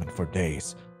basement for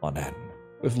days on end,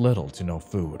 with little to no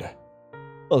food.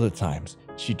 Other times,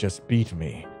 she'd just beat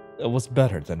me. That was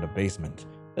better than the basement.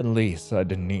 At least I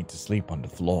didn't need to sleep on the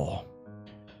floor.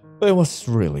 But it was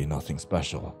really nothing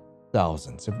special.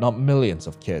 Thousands, if not millions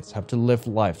of kids have to live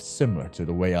life similar to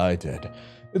the way I did.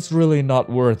 It's really not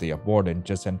worthy of more than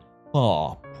just an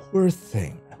 "aw, poor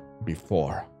thing"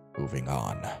 before moving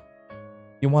on.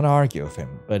 You want to argue with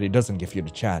him, but he doesn't give you the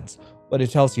chance. What he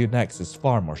tells you next is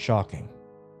far more shocking.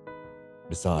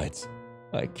 Besides,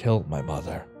 I killed my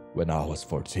mother when I was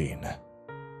 14.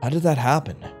 How did that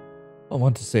happen? I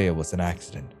want to say it was an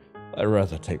accident. I'd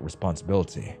rather take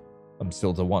responsibility. I'm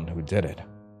still the one who did it.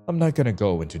 I'm not gonna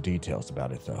go into details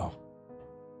about it though.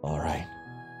 Alright,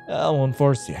 I won't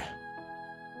force you.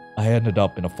 I ended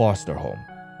up in a foster home,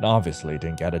 and obviously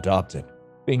didn't get adopted.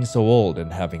 Being so old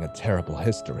and having a terrible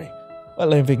history, my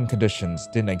living conditions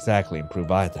didn't exactly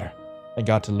improve either. I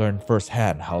got to learn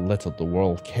firsthand how little the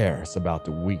world cares about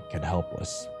the weak and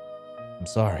helpless. I'm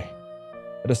sorry.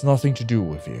 It has nothing to do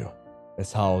with you.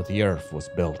 It's how the earth was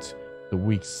built. The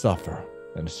weak suffer,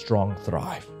 and the strong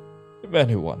thrive. If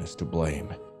anyone is to blame,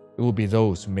 it will be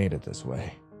those who made it this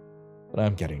way. But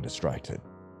I'm getting distracted.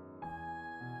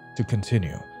 To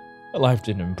continue, my life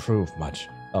didn't improve much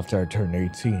after I turned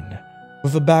 18.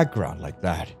 With a background like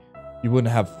that, you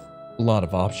wouldn't have a lot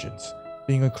of options.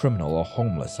 Being a criminal or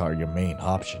homeless are your main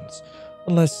options,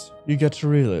 unless you get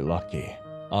really lucky.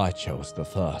 I chose the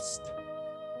first.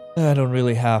 I don't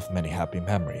really have many happy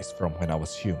memories from when I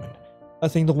was human. I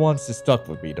think the ones that stuck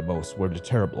with me the most were the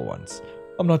terrible ones.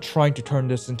 I'm not trying to turn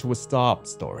this into a sob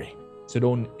story, so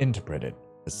don't interpret it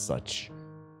as such.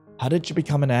 How did you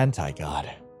become an anti-god?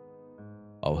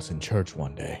 I was in church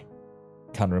one day.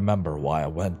 Can't remember why I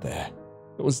went there.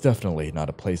 It was definitely not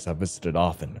a place I visited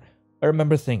often. I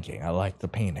remember thinking I liked the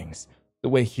paintings, the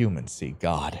way humans see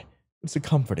God. It's a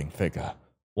comforting figure,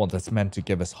 one that's meant to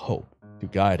give us hope, to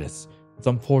guide us. It's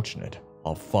unfortunate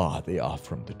how far they are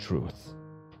from the truth.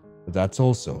 But that's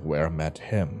also where I met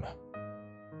him.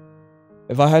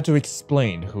 If I had to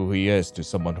explain who he is to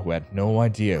someone who had no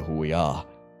idea who we are,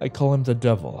 I'd call him the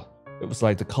devil. It was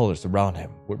like the colors around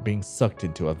him were being sucked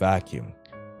into a vacuum,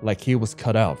 like he was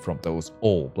cut out from those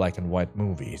old black and white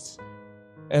movies.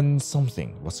 And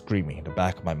something was screaming in the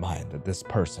back of my mind that this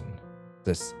person,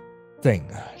 this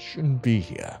thing, shouldn't be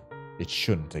here. It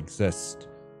shouldn't exist.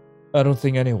 I don't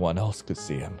think anyone else could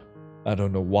see him. I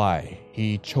don't know why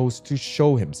he chose to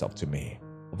show himself to me,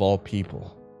 of all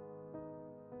people.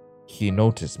 He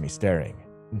noticed me staring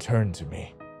and turned to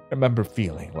me. I remember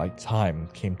feeling like time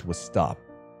came to a stop.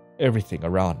 Everything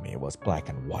around me was black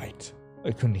and white.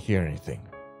 I couldn't hear anything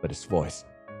but his voice,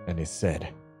 and he said,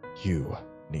 "You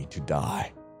need to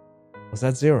die." Was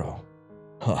that Zero?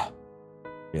 Huh.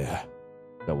 Yeah,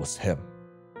 that was him.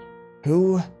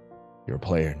 Who? Your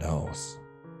player knows.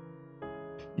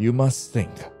 You must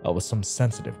think I was some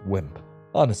sensitive wimp.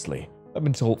 Honestly, I've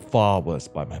been told far worse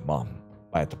by my mom,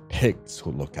 by the pigs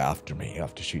who look after me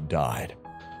after she died.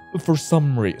 But for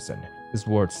some reason, his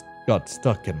words got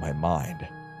stuck in my mind.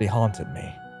 They haunted me.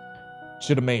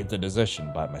 Should have made the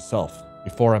decision by myself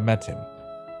before I met him.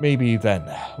 Maybe then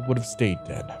I would have stayed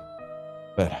dead.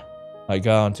 But I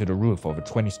got onto the roof of a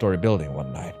 20-story building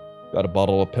one night. Got a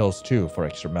bottle of pills too for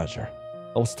extra measure.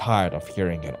 I was tired of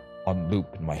hearing it on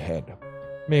loop in my head.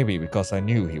 Maybe because I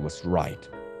knew he was right.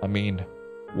 I mean,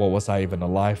 what was I even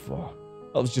alive for?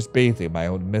 I was just bathing in my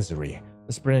own misery,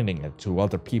 spreading it to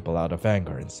other people out of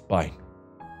anger and spite.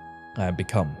 I had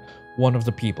become one of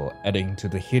the people adding to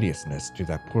the hideousness to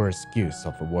that poor excuse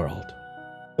of a world.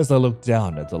 As I looked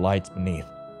down at the lights beneath,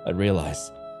 I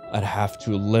realized I'd have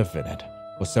to live in it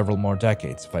for several more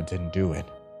decades if I didn't do it.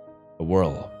 A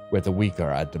world where the weak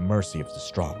are at the mercy of the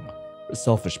strong, where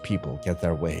selfish people get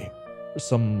their way, where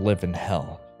some live in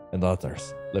hell and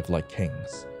others live like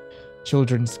kings.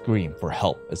 Children scream for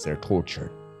help as they're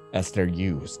tortured, as they're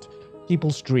used.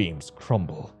 People's dreams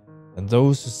crumble, and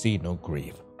those who see no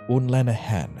grief won't lend a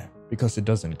hand because it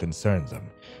doesn't concern them,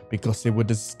 because it would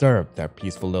disturb their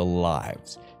peaceful little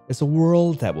lives. It's a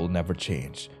world that will never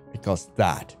change, because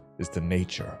that is the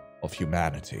nature of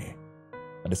humanity.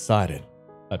 I decided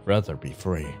I'd rather be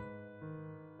free.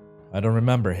 I don't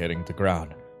remember hitting the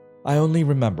ground. I only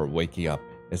remember waking up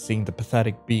and seeing the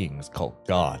pathetic beings called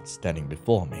God standing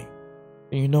before me.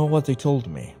 And you know what they told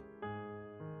me?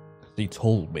 They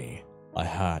told me I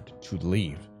had to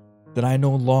leave, that I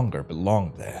no longer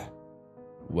belonged there.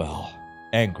 Well,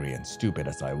 angry and stupid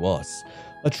as I was,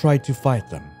 I tried to fight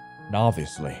them. and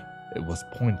obviously, it was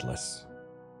pointless.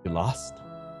 You lost?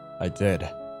 I did,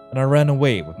 and I ran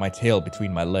away with my tail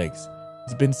between my legs.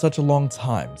 It's been such a long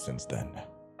time since then.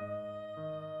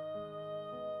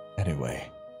 Anyway,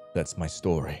 that's my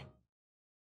story.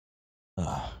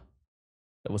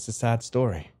 That was a sad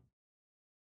story.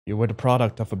 You were the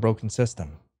product of a broken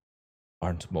system.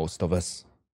 Aren't most of us?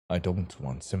 I don't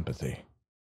want sympathy.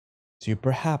 Do you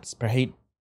perhaps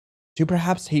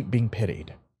hate being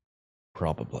pitied?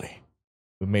 Probably.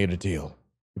 We made a deal.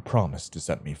 You promised to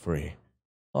set me free.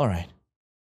 All right.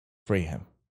 Free him.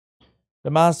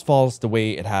 The mask falls the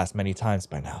way it has many times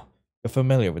by now. You're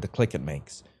familiar with the click it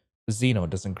makes. The Xeno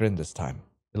doesn't grin this time.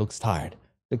 He looks tired.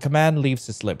 The command leaves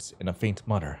his lips in a faint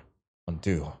mutter.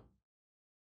 Undo.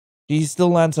 He still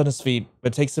lands on his feet,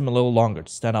 but it takes him a little longer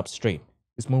to stand up straight.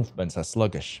 His movements are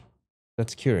sluggish.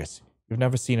 That's curious. You've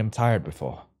never seen him tired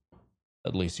before.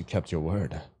 At least you kept your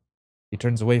word. He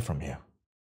turns away from you.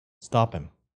 Stop him.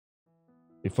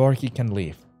 Before he can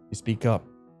leave, you speak up.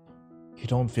 You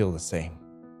don't feel the same.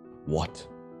 What?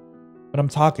 When I'm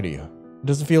talking to you, it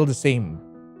doesn't feel the same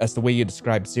as the way you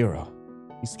describe Zero.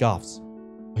 He scoffs.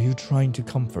 Are you trying to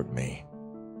comfort me?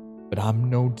 But I'm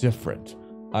no different.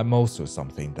 I'm also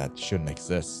something that shouldn't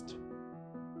exist.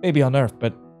 Maybe on Earth,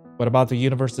 but what about the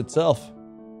universe itself?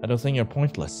 I don't think you're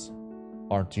pointless.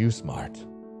 Aren't you smart?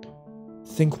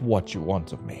 Think what you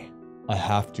want of me. I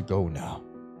have to go now.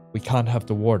 We can't have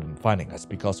the warden finding us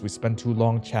because we spent too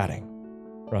long chatting.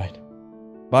 Right.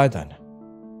 Bye then.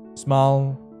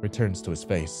 Smile returns to his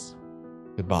face.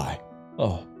 Goodbye.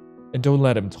 Oh, and don't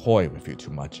let him toy with you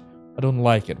too much. I don't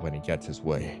like it when he gets his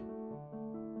way.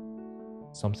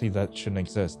 Something that shouldn't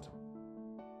exist.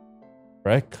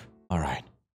 Rick? Alright.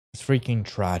 As freaking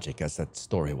tragic as that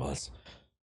story was,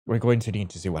 we're going to need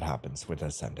to see what happens with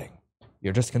this ending.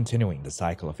 You're just continuing the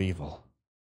cycle of evil.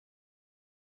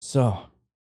 So,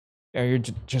 you're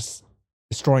just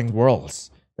destroying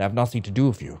worlds that have nothing to do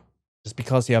with you, just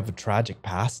because you have a tragic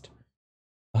past?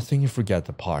 I think you forget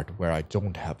the part where I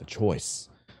don't have a choice.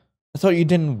 I thought you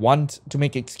didn't want to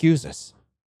make excuses.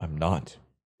 I'm not.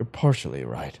 You're partially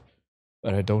right.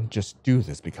 But I don't just do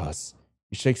this because...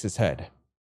 He shakes his head.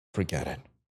 Forget it.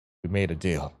 We made a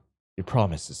deal. You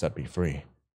promised to set me free.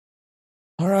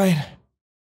 Alright.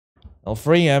 I'll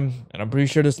free him, and I'm pretty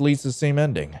sure this leads to the same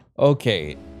ending.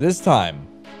 Okay, this time,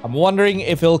 I'm wondering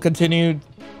if he'll continue...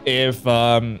 If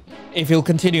he'll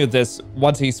continue this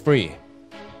once he's free.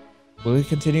 Will he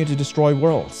continue to destroy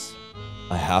worlds?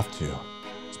 I have to.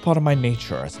 It's part of my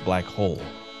nature as a black hole.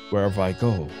 Wherever I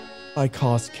go, I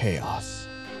cause chaos.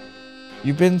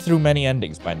 You've been through many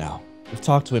endings by now. You've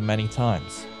talked to him many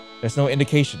times. There's no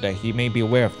indication that he may be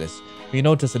aware of this, but you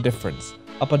notice a difference.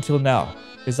 Up until now,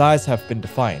 his eyes have been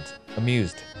defiant,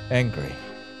 amused, angry.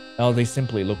 Now they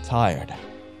simply look tired.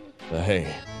 But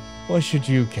hey, why should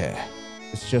you care?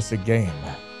 It's just a game.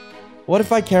 What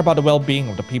if I care about the well-being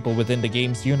of the people within the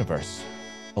game's universe?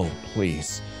 Oh,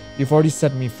 please. You've already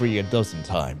set me free a dozen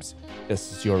times.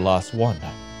 This is your last one.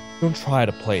 Don't try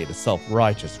to play the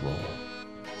self-righteous role.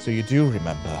 So you do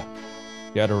remember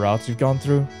the other routes you've gone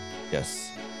through?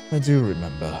 Yes, I do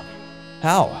remember.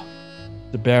 How?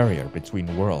 The barrier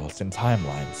between worlds and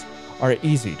timelines are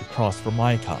easy to cross for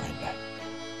my kind.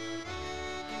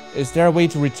 Is there a way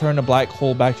to return a black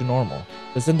hole back to normal?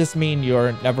 Doesn't this mean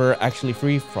you're never actually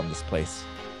free from this place?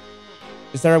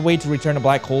 Is there a way to return a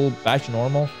black hole back to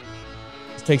normal?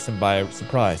 This takes him by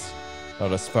surprise.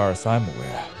 Not as far as I'm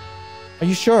aware. Are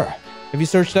you sure? Have you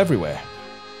searched everywhere?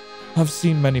 I've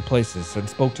seen many places and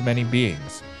spoke to many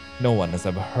beings. No one has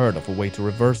ever heard of a way to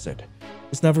reverse it.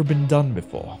 It's never been done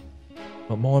before.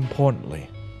 But more importantly,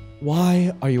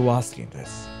 why are you asking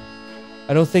this?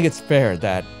 I don't think it's fair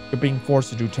that you're being forced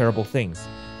to do terrible things,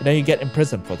 and then you get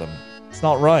imprisoned for them. It's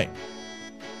not right.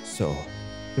 So,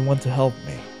 you want to help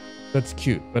me. That's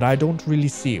cute, but I don't really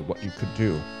see what you could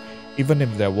do. Even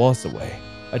if there was a way,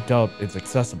 I doubt it's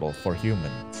accessible for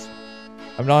humans.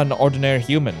 I'm not an ordinary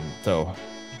human, though.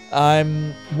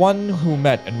 I'm one who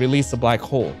met and released a black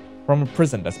hole from a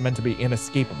prison that's meant to be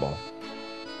inescapable.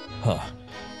 Huh.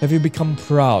 Have you become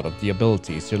proud of the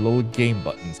abilities your little game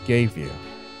buttons gave you?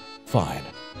 Fine.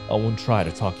 I won't try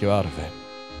to talk you out of it.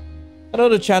 I know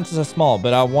the chances are small,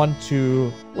 but I want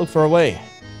to look for a way.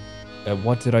 And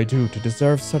what did I do to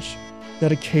deserve such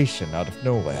dedication out of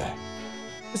nowhere?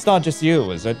 It's not just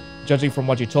you, is it? Judging from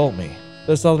what you told me.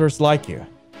 There's others like you.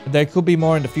 And there could be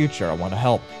more in the future I want to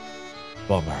help.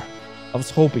 Bummer. I was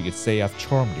hoping you'd say I've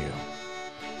charmed you.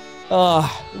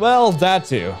 Well, that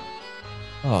too.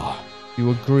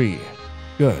 You agree.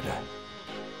 Good.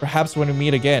 Perhaps when we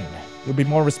meet again, you'll be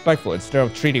more respectful instead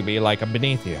of treating me like I'm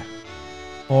beneath you.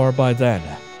 Or by then,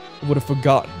 I would have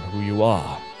forgotten who you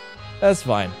are. That's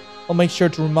fine. I'll make sure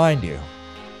to remind you.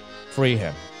 Free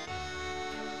him.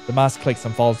 The mask clicks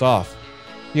and falls off.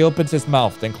 He opens his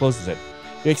mouth, then closes it.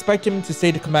 You expect him to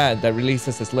say the command that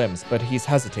releases his limbs, but he's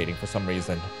hesitating for some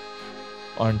reason.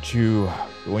 Aren't you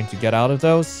going to get out of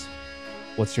those?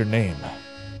 What's your name?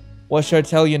 What should I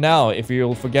tell you now if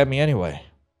you'll forget me anyway?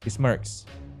 He smirks.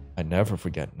 I never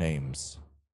forget names.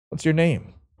 What's your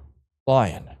name?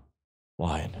 Lion.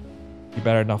 Lion. You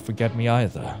better not forget me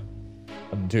either.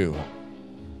 Undo.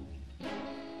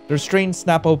 The restraints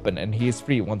snap open and he is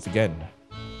free once again.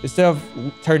 Instead of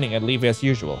turning and leaving as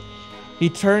usual, he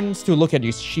turns to look at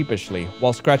you sheepishly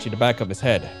while scratching the back of his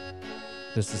head.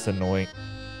 This is annoying.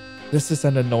 This is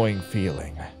an annoying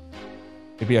feeling.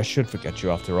 Maybe I should forget you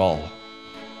after all.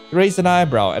 He raises an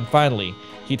eyebrow and finally,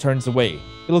 he turns away.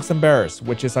 He looks embarrassed,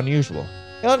 which is unusual.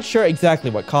 You're not sure exactly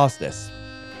what caused this.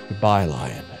 Goodbye,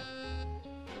 Lion.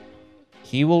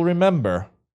 He will remember.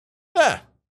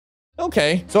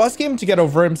 Okay, so asking him to get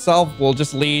over himself will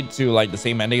just lead to like the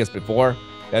same ending as before.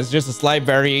 That's just a slight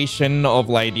variation of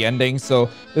like the ending. So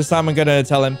this time I'm gonna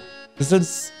tell him,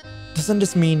 doesn't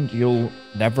this mean you'll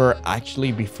never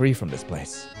actually be free from this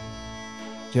place?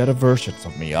 The other versions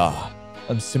of me are.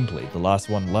 I'm simply the last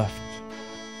one left.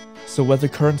 So whether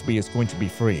Currentby is going to be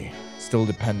free still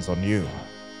depends on you.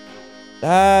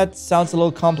 That sounds a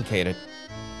little complicated.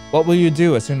 What will you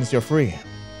do as soon as you're free?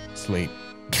 Sleep.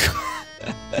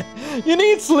 You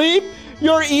need sleep?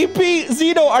 You're EP?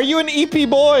 Zeno, are you an EP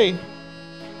boy?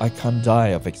 I can't die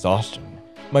of exhaustion.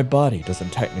 My body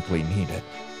doesn't technically need it,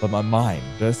 but my mind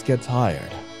does get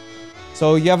tired.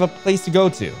 So you have a place to go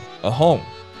to, a home.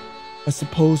 I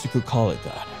suppose you could call it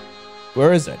that.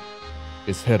 Where is it?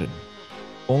 It's hidden.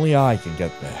 Only I can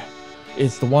get there.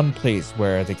 It's the one place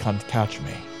where they can't catch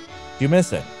me. Do you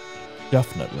miss it?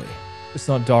 Definitely. It's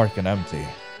not dark and empty,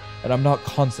 and I'm not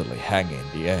constantly hanging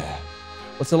in the air.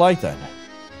 What's it like then?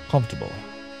 Comfortable,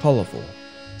 colorful.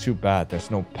 Too bad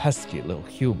there's no pesky little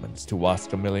humans to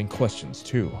ask a million questions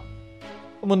to.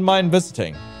 I wouldn't mind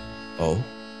visiting. Oh?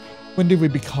 When did we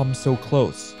become so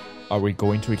close? Are we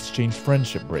going to exchange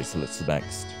friendship bracelets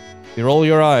next? You roll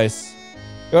your eyes.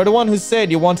 You're the one who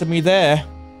said you wanted me there.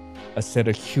 I said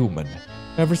a human.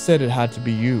 Never said it had to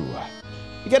be you.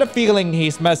 You get a feeling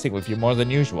he's messing with you more than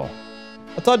usual.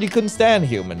 I thought you couldn't stand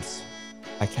humans.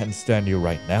 I can't stand you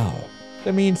right now.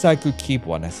 That means I could keep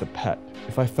one as a pet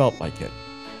if I felt like it.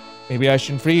 Maybe I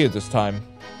shouldn't free you this time.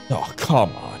 Oh, come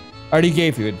on. I already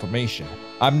gave you information.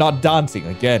 I'm not dancing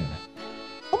again.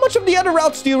 How much of the other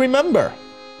routes do you remember?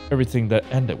 Everything that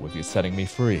ended with you setting me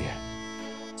free.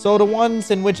 So the ones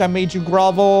in which I made you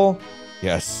grovel?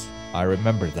 Yes, I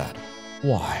remember that.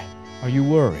 Why? Are you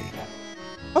worried?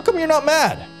 How come you're not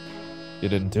mad? You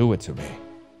didn't do it to me.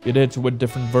 You did it to a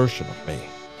different version of me.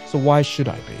 So why should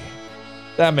I be?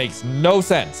 That makes no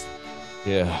sense.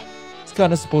 Yeah, it's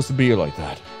kind of supposed to be like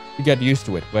that. You get used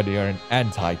to it when you're an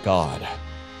anti-god.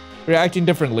 Reacting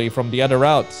differently from the other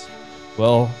routes.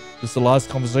 Well, this is the last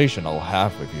conversation I'll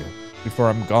have with you before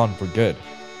I'm gone for good.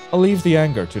 I'll leave the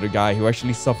anger to the guy who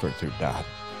actually suffered through that.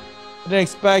 I didn't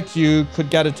expect you could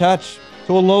get attached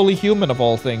to a lowly human of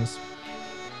all things.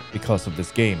 Because of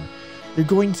this game, you're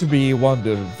going to be one of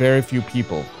the very few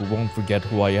people who won't forget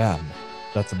who I am.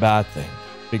 That's a bad thing,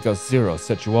 because Zero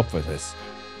set you up for this.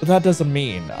 But that doesn't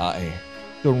mean I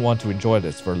don't want to enjoy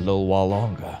this for a little while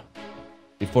longer.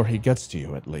 Before he gets to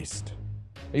you, at least.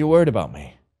 Are you worried about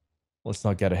me? Let's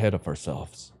not get ahead of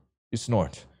ourselves. You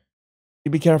snort.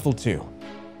 You be careful too,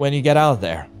 when you get out of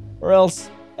there. Or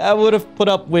else, I would have put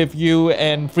up with you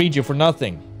and freed you for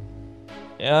nothing.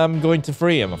 I'm going to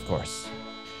free him, of course.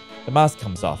 The mask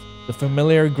comes off. The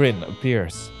familiar grin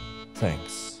appears.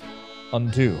 Thanks.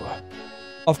 Undo.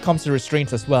 Off comes the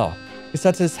restraints as well. He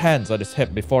sets his hands on his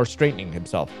hip before straightening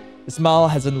himself. The smile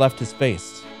hasn't left his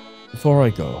face. Before I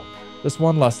go, there's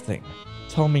one last thing.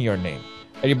 Tell me your name.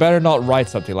 And you better not write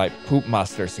something like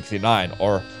Poopmaster69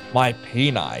 or My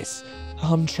Penis.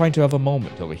 I'm trying to have a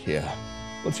moment over here.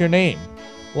 What's your name?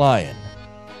 Lion.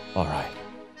 Alright.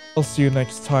 I'll see you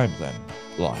next time then,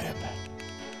 Lion.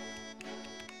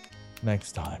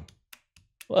 Next time.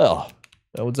 Well,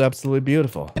 that was absolutely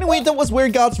beautiful. Anyway, that was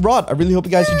Weird Gods Rot. I really hope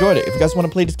you guys enjoyed it. If you guys want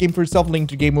to play this game for yourself, link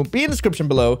to the game will be in the description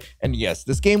below. And yes,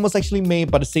 this game was actually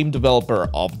made by the same developer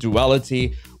of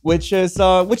Duality, which is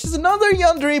another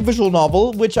yandere visual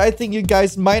novel, which I think you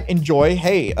guys might enjoy.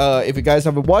 Hey, if you guys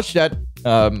haven't watched that,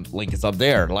 link is up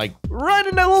there, like right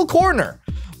in that little corner.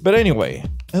 But anyway,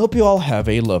 I hope you all have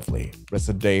a lovely rest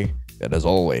of the day. And as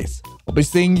always, I'll be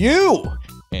seeing you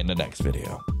in the next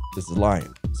video. This is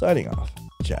Lion, signing off.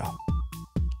 Ciao.